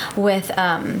thing with.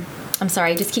 I'm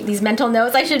sorry, I just keep these mental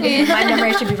notes. I should be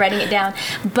writing it down.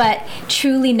 But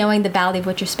truly knowing the value of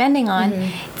what you're spending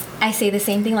on, I say the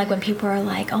same thing like when people are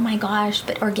like, oh my gosh,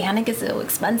 but organic is so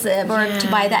expensive, or to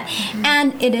buy that.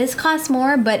 And it is cost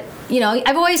more, but,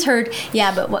 I've always heard,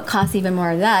 but what costs even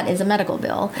more of that is a medical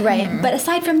bill. Right. But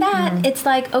aside from that, it's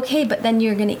like, okay, but then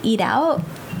you're going to eat out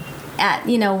at,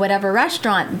 whatever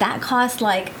restaurant. That costs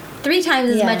like 3 times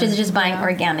as much as just buying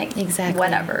organic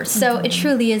whatever. So it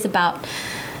truly is about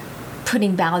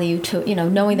putting value to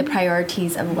knowing the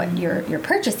priorities of what you're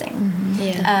purchasing.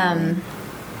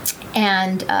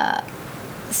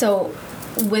 So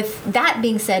with that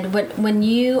being said, when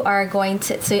you are going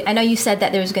to, so I know you said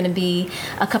that there's going to be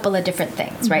a couple of different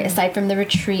things, right? Aside from the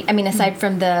retreat, aside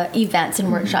from the events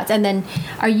and workshops, and then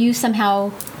are you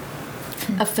somehow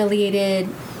affiliated?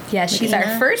 Yeah, she's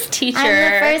our first teacher.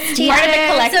 I'm the first teacher. Part of the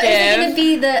collective. So is it going to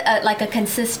be the like a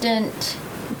consistent?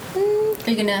 Are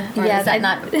you gonna? Is that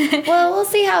not? Well, we'll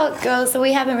see how it goes. So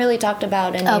we haven't really talked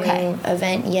about a new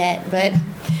event yet, but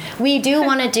we do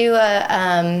want to do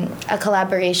a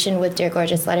collaboration with Dear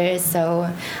Gorgeous Letters. So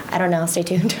I don't know. Stay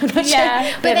tuned. I'm not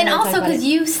sure. But then also because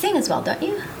you sing as well, don't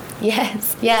you?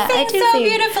 Yes. Yeah, I do so sing.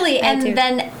 Beautifully. And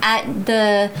then at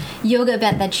the yoga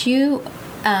event that you.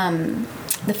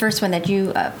 The first one that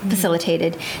you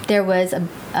facilitated, there was a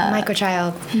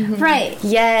Microchild. Right.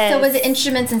 Yes. So was it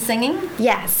instruments and singing?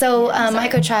 Yeah. So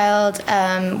Microchild,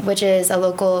 which is a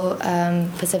local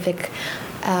Pacific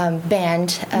band,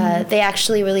 they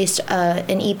actually released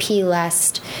an EP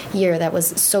last year that was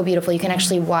so beautiful. You can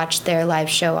actually watch their live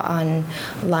show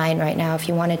online right now if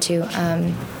you wanted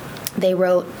to. They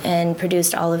wrote and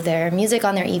produced all of their music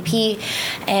on their EP,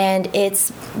 and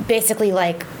it's basically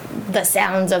like the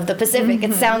sounds of the Pacific.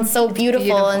 It sounds so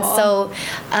beautiful. And so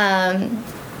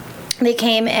they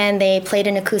came and they played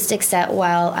an acoustic set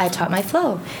while I taught my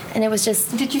flow, and it was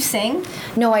just. Did you sing?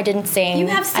 No, I didn't sing. You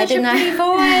have such a pretty voice.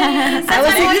 I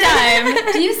was time.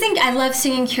 Do you sing? I love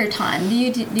singing kirtan. Do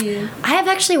you? I have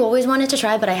actually always wanted to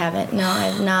try, but I haven't. No,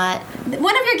 I've not.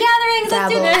 One of your gatherings.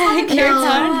 Let's do this.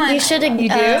 No, you should. You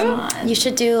do. You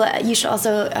should do. You should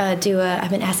also do. I've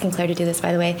been asking Claire to do this,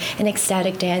 by the way, an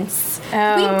ecstatic dance.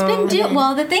 We've been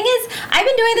well, the thing is, I've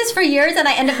been doing this for years, and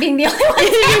I end up being the only one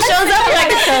who shows up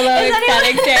like a solo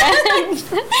ecstatic dance.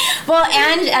 Well,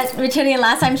 Ange at Richelieu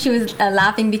last time, she was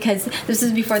laughing because this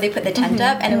was before they put the tent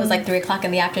up, and it was like 3:00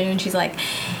 in the afternoon. She's like,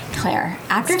 Claire,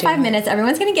 after 5 minutes,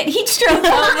 everyone's gonna get heat stroke. So the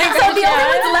only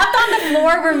ones left on the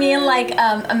floor were me and like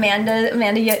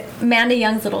Amanda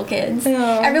Young's little kids.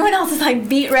 Oh. Everyone else is like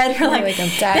beat red. We're like, this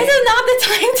is not the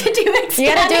time to do it. You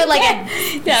gotta do it like a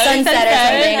sunset or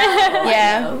something.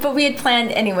 Yeah. But we had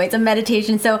planned anyways a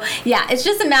meditation. So yeah, it's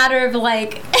just a matter of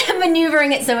like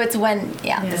maneuvering it so it's when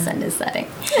the sun is setting.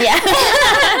 Yeah.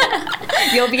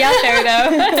 You'll be out there though.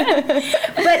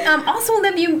 But also,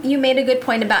 Liv, you made a good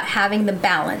point about having the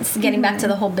balance, getting back to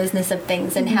the whole business of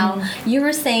things, and how you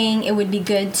were saying it would be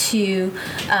good to,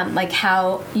 like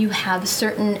how you have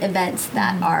certain events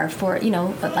that are for,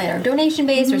 like are donation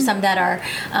based, or some that are,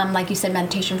 like you said,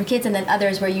 meditation for kids, and then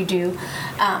others where you do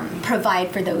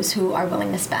provide for those who are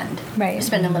willing to spend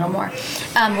a little more.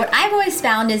 What I've always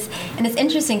found is, and it's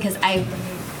interesting because I,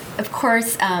 of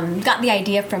course, got the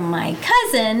idea from my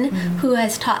cousin who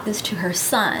has taught this to her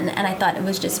son, and I thought it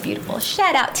was just beautiful.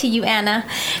 Shout out to you, Anna.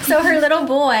 So her little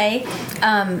boy,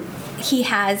 he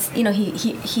has,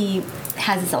 he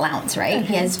has his allowance, right? Okay.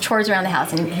 He has chores around the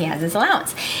house, and he has his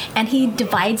allowance. And he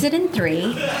divides it in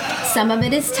 3. Some of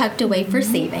it is tucked away for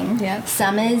saving. Yep.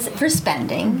 Some is for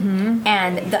spending.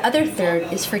 And the other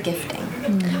third is for gifting.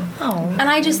 Oh. And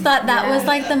I just thought that was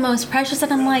like the most precious.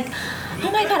 And I'm like, oh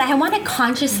my God, I want to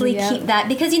consciously keep that.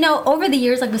 Because, over the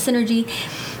years, like with Synergy,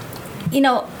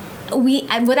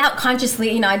 without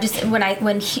consciously, I just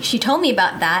when she told me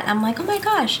about that, I'm like, oh my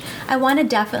gosh, I want to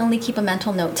definitely keep a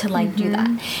mental note to like do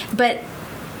that. But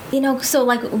so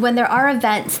like when there are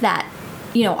events that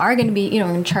are going to be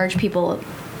going to charge people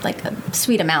like a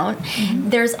sweet amount,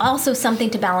 there's also something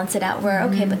to balance it out where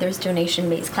but there's donation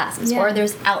based classes, or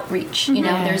there's outreach,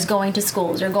 there's going to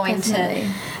schools, or going to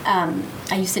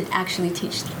I used to actually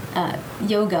teach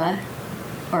yoga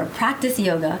or practice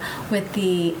yoga with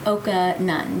the Oka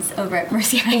nuns over at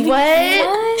Mercy Heights. What?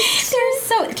 They're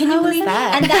so. Can you believe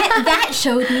that? And that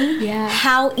showed me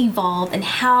how evolved and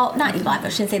how not evolved. I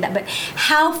shouldn't say that, but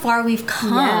how far we've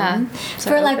come.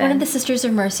 For like one of the Sisters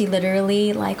of Mercy,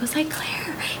 literally was like,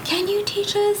 Claire, can you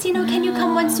teach us? Can you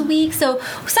come once a week? So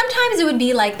sometimes it would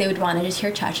be like they would want to just hear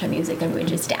cha-cha music and we would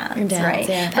just dance, right?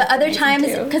 Yeah. But other times,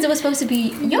 because it was supposed to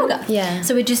be yoga,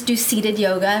 so we'd just do seated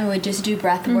yoga and we'd just do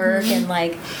breath work and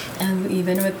like. And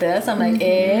even with this, I'm like, So,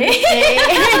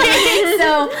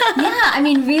 yeah, I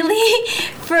mean, really,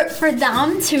 for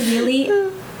them to really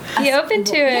be open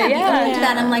to it, be open to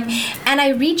that. I'm like, and I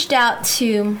reached out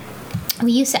to.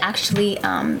 We used to actually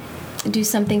do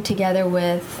something together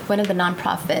with one of the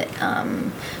nonprofit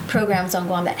programs on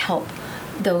Guam that help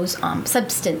those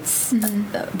substance,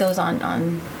 those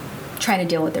on trying to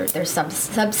deal with their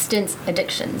substance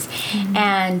addictions.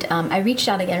 And I reached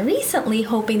out again recently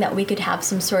hoping that we could have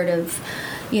some sort of,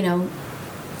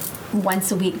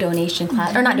 once a week donation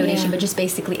class, or not donation, but just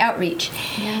basically outreach.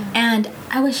 And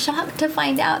I was shocked to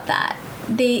find out that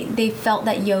they felt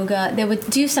that yoga, they would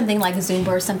do something like Zumba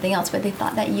or something else, but they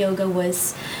thought that yoga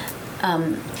was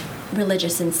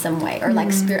religious in some way, or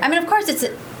like spirit. I mean, of course,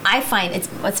 I find it's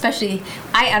especially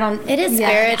I don't. It is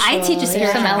spiritual. I teach a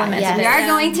spiritual element. We are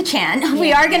going to chant.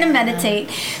 We are going to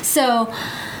meditate. So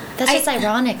that's just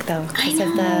ironic, though. I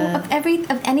know.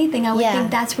 Of anything, I would think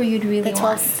that's where you'd really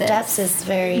want this. The 12 steps is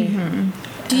very.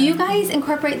 Do you guys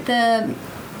incorporate the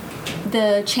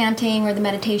chanting or the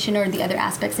meditation or the other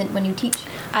aspects when you teach?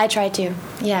 I try to.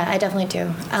 Yeah, I definitely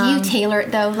do. You tailor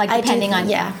it though, like depending on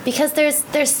because there's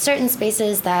certain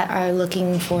spaces that are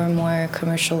looking for more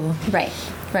commercial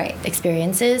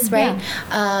experiences, right?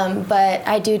 But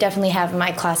I do definitely have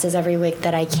my classes every week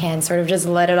that I can sort of just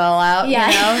let it all out.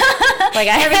 Like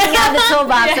everything out of the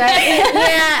toolbox, right?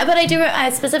 But I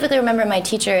specifically remember my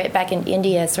teacher back in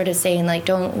India sort of saying like,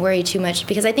 don't worry too much,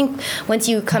 because I think once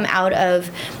you come out of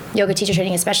yoga teacher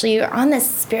training, especially, you're on this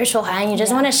spiritual high and you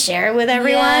just want to share with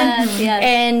everyone.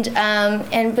 And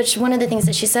but one of the things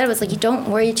that she said was like, you don't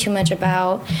worry too much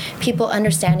about people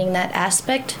understanding that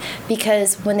aspect,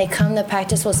 because when they come, the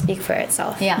practice will speak for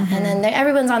itself. And then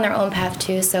everyone's on their own path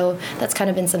too, so that's kind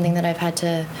of been something that I've had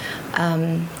to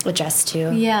adjust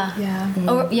to.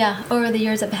 Over the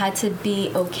years, I've had to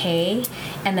be okay,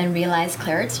 and then realize,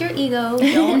 Claire, it's your ego.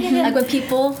 Don't like when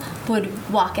people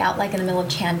would walk out like in the middle of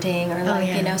chanting or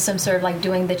like some sort of like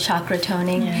doing the chakra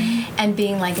toning, and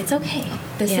being like, it's okay.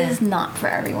 This is not for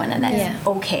everyone, and that's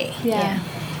okay.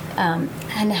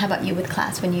 And how about you with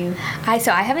class when you?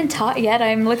 So I haven't taught yet.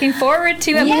 I'm looking forward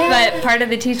to it. But part of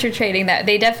the teacher training, that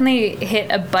they definitely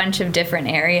hit a bunch of different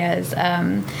areas.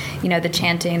 The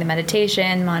chanting, the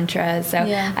meditation, mantras. So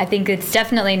I think it's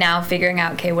definitely now figuring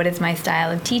out, okay, what is my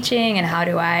style of teaching, and how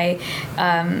do I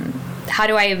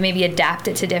maybe adapt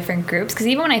it to different groups? Because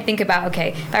even when I think about, okay,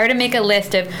 if I were to make a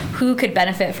list of who could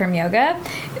benefit from yoga,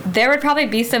 there would probably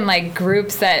be some like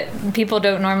groups that people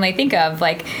don't normally think of,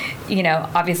 like,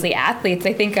 obviously athletes,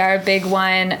 I think, are a big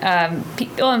one.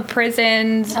 People in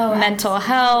prisons, mental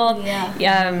health.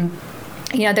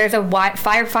 There's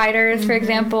firefighters, for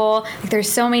example. Like,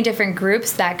 there's so many different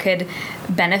groups that could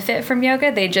benefit from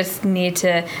yoga. They just need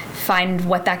to find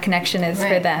what that connection is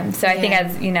for them. So I think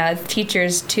as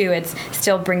teachers too, it's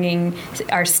still bringing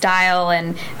our style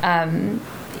and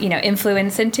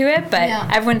influence into it, but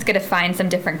everyone's going to find some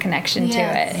different connection to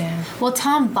it. Well,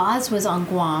 Tom Boz was on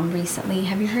Guam recently.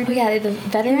 Have you heard of him? The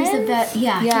veterans?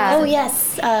 Oh,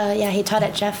 yes. He taught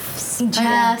at Jeff's. He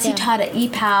taught at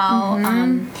EPAL.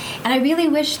 And I really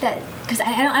wish that, because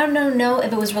I don't know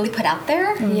if it was really put out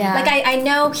there. Like, I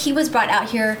know he was brought out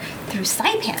here through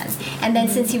Saipan. And then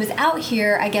since he was out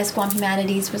here, I guess Guam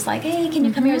Humanities was like, hey, can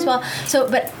you come here as well? So,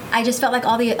 but I just felt like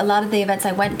a lot of the events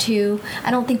I went to,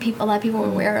 I don't think a lot of people were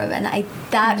aware of, and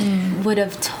that would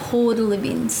have totally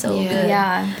been so good.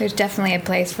 Yeah, there's definitely a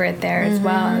place for it there as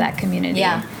well in that community.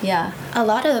 A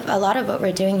lot of what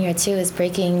we're doing here too is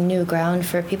breaking new ground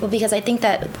for people, because I think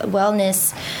that the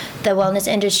wellness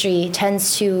industry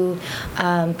tends to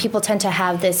people tend to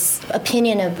have this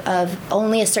opinion of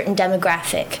only a certain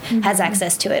demographic has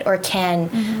access to it or can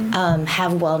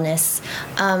have wellness,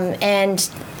 and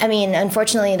I mean,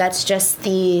 unfortunately, that's just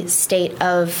the state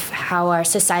of how our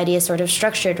society is sort of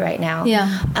structured right now.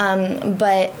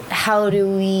 But how do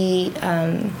we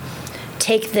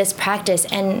take this practice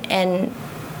and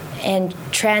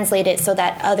translate it so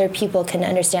that other people can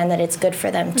understand that it's good for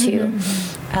them too?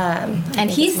 And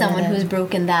he's someone who's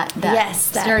broken that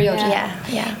stereotype.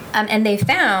 And they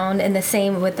found, in the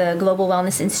same with the Global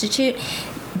Wellness Institute,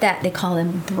 that they call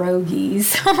them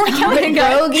brogies. Oh my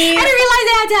God. Brogies? I didn't realize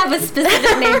they had to have a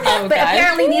specific name. But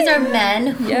apparently these are men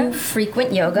who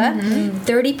frequent yoga.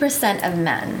 30% of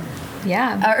men.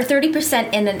 Or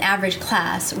 30% in an average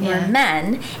class were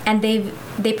men, and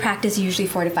they practice usually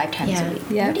 4 to 5 times a week.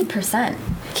 30%.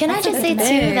 Can I just say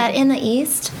too that in the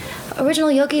East,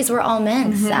 original yogis were all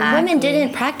men. Women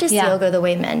didn't practice yoga the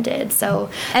way men did. So,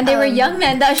 and they were young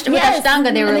men. With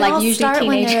Ashtanga, they were like usually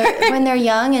teenagers when they're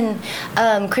young. And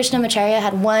Krishnamacharya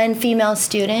had one female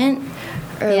student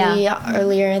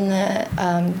earlier in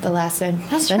the last century.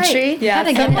 Right. How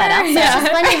to get that out. So it's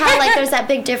just funny how like there's that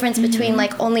big difference between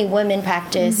like only women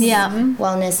practice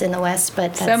wellness in the West,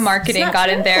 but some marketing got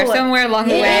in there somewhere along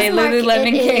the way.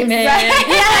 Lululemon came in.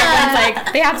 Everyone's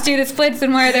like, they have to do the splits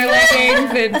and wear their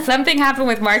leggings, and something happened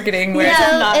with marketing where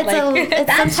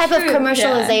it's some type of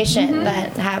commercialization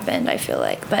that happened, I feel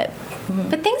like, but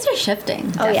things are shifting.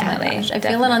 Definitely. I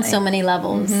feel it on so many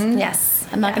levels. Yes.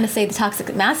 I'm not going to say the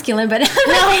toxic masculine, but the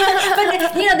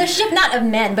shift, not of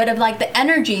men, but of like the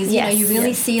energies. You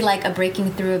really see like a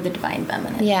breaking through of the divine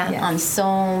feminine. On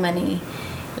so many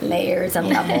layers and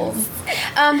levels.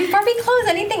 Before we close,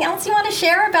 anything else you want to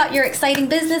share about your exciting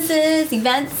businesses,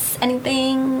 events,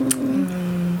 anything?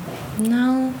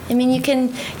 No. I mean, you can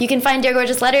find Dear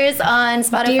Gorgeous Letters on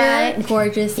Spotify. Dear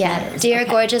Gorgeous Letters. Dear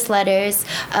Gorgeous Letters.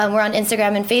 We're on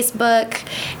Instagram and Facebook,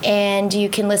 and you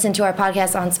can listen to our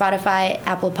podcast on Spotify,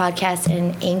 Apple Podcasts,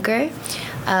 and Anchor.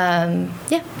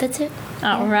 That's it.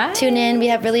 All right. Tune in. We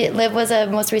have Liv was a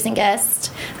most recent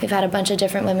guest. We've had a bunch of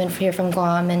different women here from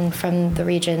Guam and from the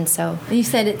region. So you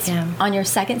said it's on your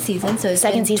second season, so it's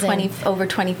second season. over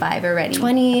 25 already.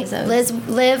 20.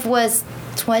 Liv was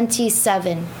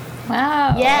 27.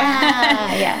 Wow.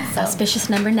 Yeah. So. Auspicious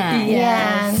number 9.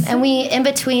 Yeah. And we, in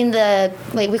between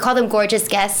we call them gorgeous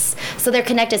guests, so they're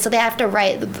connected. So they have to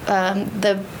write,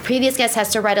 the previous guest has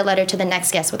to write a letter to the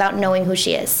next guest without knowing who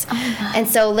she is. Oh, and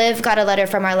so Liv got a letter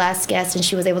from our last guest, and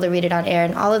she was able to read it on air.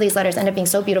 And all of these letters end up being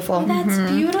so beautiful. Oh,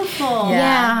 that's beautiful.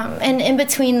 Yeah. And in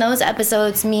between those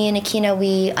episodes, me and Akina,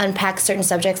 we unpack certain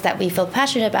subjects that we feel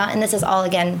passionate about. And this is all,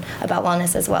 again, about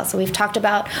wellness as well. So we've talked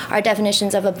about our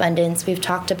definitions of abundance. We've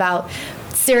talked about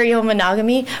serial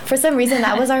monogamy. For some reason,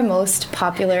 that was our most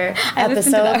popular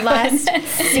episode last season.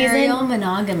 Serial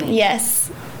monogamy.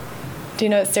 Yes. Do you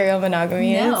know what serial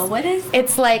monogamy is? No, what is?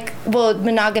 It's like, well,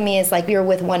 monogamy is like you're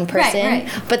with one person, Right.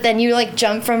 but then you like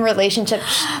jump from relationship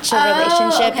to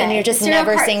relationship, and you're just Serial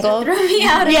never parts single. throw me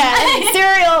out of Yeah,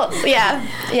 serial.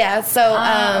 Yeah. So,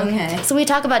 okay. so we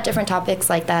talk about different topics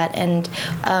like that, and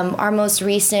our most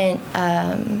recent.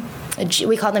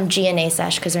 We call them G&A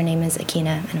sesh because her name is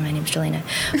Akina and my name's Gilayna.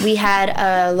 We had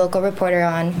a local reporter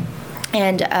on,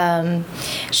 and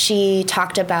she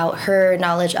talked about her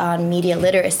knowledge on media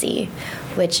literacy,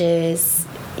 which is,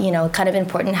 you know, kind of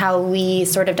important, how we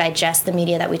sort of digest the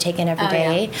media that we take in every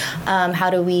day. Yeah. How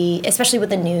do we, especially with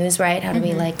the news, right? How do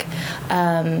we like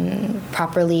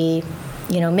properly,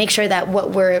 you know, make sure that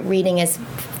what we're reading is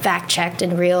fact checked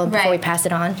and real before we pass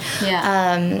it on.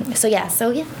 Yeah. So yeah.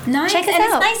 Nice. Check us and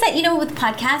out. it's nice that, you know, with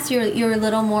podcasts you're a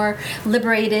little more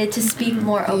liberated to speak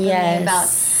more openly about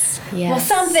well,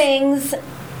 some things.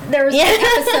 There was an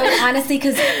episode, honestly,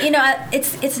 because, you know,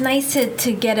 it's nice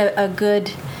to get a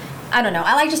good, I don't know,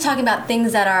 I like just talking about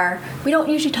things that we don't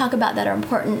usually talk about that are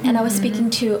important. And I was speaking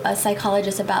to a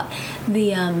psychologist about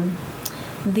the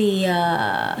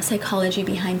psychology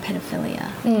behind pedophilia.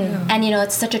 And, you know,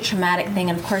 it's such a traumatic thing,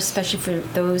 and of course, especially for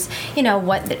those, you know,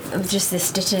 just the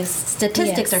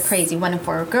statistics are crazy. 1 in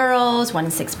 4 girls, 1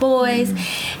 in 6 boys,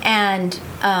 and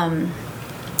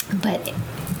but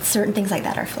certain things like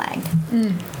that are flagged.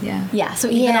 Yeah. So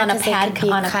even on a kind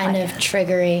podcast, of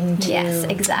triggering to, yes,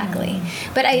 exactly.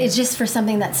 But it's just for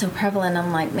something that's so prevalent.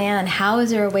 I'm like, man, how is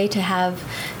there a way to have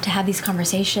these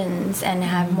conversations and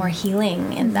have more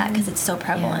healing in that, because it's so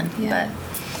prevalent. Yeah.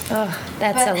 But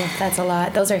that's a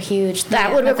lot. Those are huge.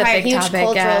 That would that's a require big huge topic,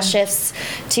 cultural shifts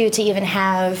to even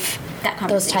have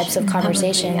those types of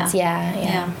conversations.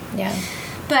 Yeah.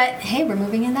 But hey, we're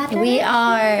moving in that direction. We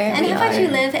are. And how about you,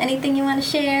 Liv? Anything you want to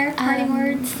share? Parting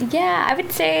words? Yeah, I would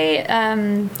say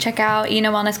check out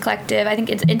Ina Wellness Collective. I think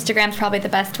Instagram's probably the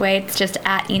best way. It's just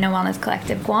at Ina Wellness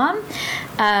Collective Guam.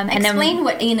 Explain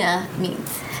what Ina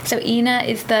means. So Ina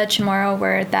is the Chamorro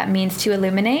word that means to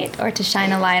illuminate or to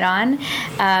shine a light on.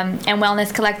 And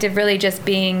Wellness Collective really just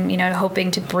being, you know, hoping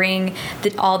to bring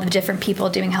all the different people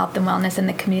doing health and wellness in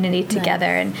the community together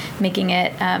and making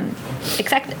it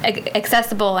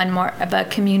accessible and more of a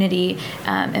community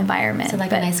environment. So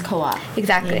like a nice co-op.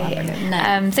 Exactly.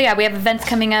 Nice. So yeah, we have events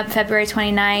coming up February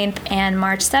 29th and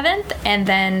March 7th, and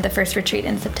then the first retreat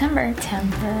in September.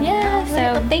 Yeah, so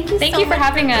well, thank you for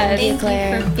having us. Thank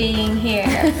you for being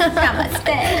here. Namaste.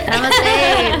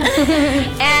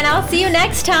 And I'll see you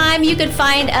next time. You can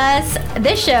find us,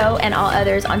 this show, and all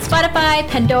others on Spotify,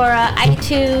 Pandora,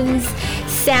 iTunes,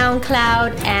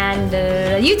 SoundCloud, and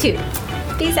YouTube.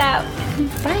 Peace out.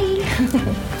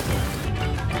 Bye.